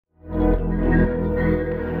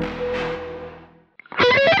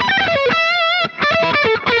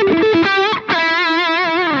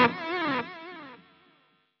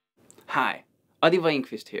Oliver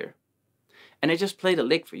EngQvist here, and I just played a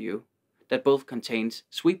lick for you that both contains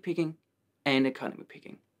sweep picking and economy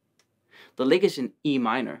picking. The lick is in E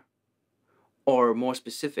minor, or more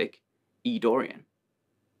specific, E Dorian.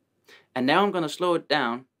 And now I'm going to slow it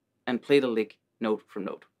down and play the lick note for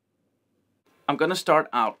note. I'm going to start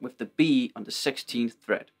out with the B on the 16th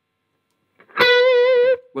fret,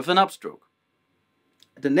 with an upstroke.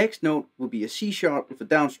 The next note will be a C sharp with a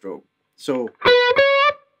downstroke. So,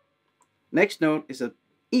 next note is a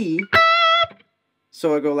E,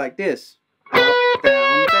 so I go like this, up,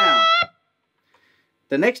 down, down.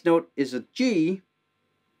 The next note is a G,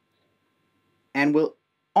 and will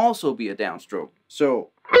also be a downstroke,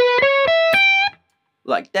 so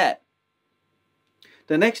like that.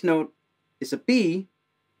 The next note is a B,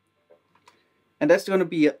 and that's going to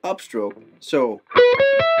be an upstroke, so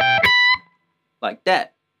like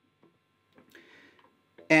that.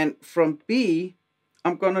 And from B,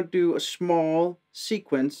 I'm going to do a small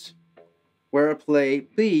sequence where I play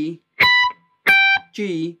B,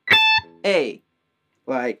 G, A,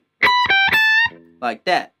 like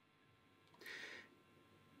that.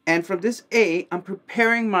 And from this A, I'm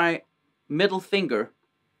preparing my middle finger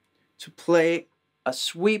to play a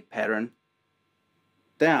sweep pattern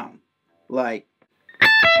down, like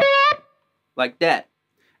that.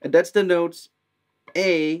 And that's the notes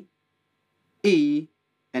A, E,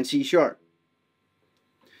 and C sharp.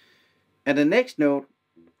 And the next note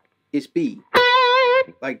is B,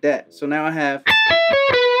 like that. So now I have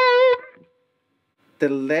the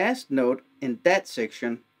last note in that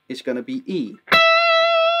section is going to be E.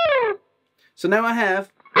 So now I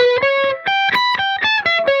have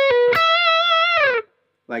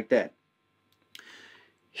like that.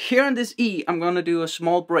 Here on this E, I'm going to do a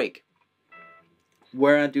small break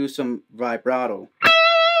where I do some vibrato.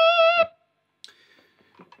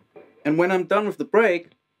 And when I'm done with the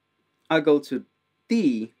break, I'll go to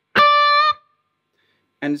D,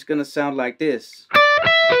 and it's going to sound like this.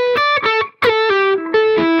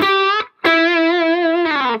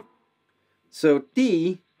 So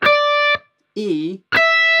D, E,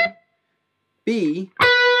 B,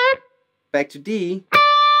 back to D,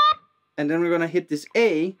 and then we're going to hit this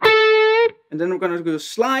A, and then we're going to go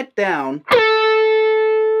slide down,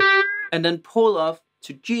 and then pull off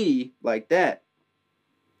to G like that.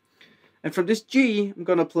 And from this G, I'm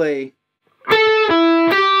going to play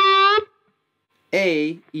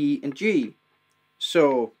A, E, and G.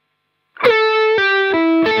 So,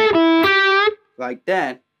 like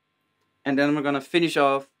that. And then we're going to finish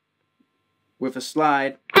off with a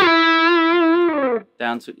slide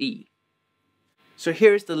down to E. So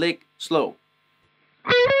here's the lick slow.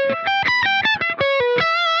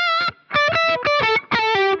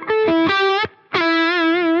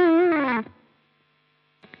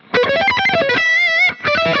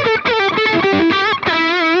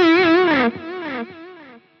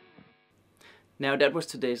 Now that was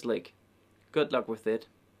today's lick. Good luck with it.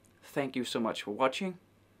 Thank you so much for watching.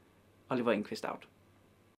 Oliver EngQvist out.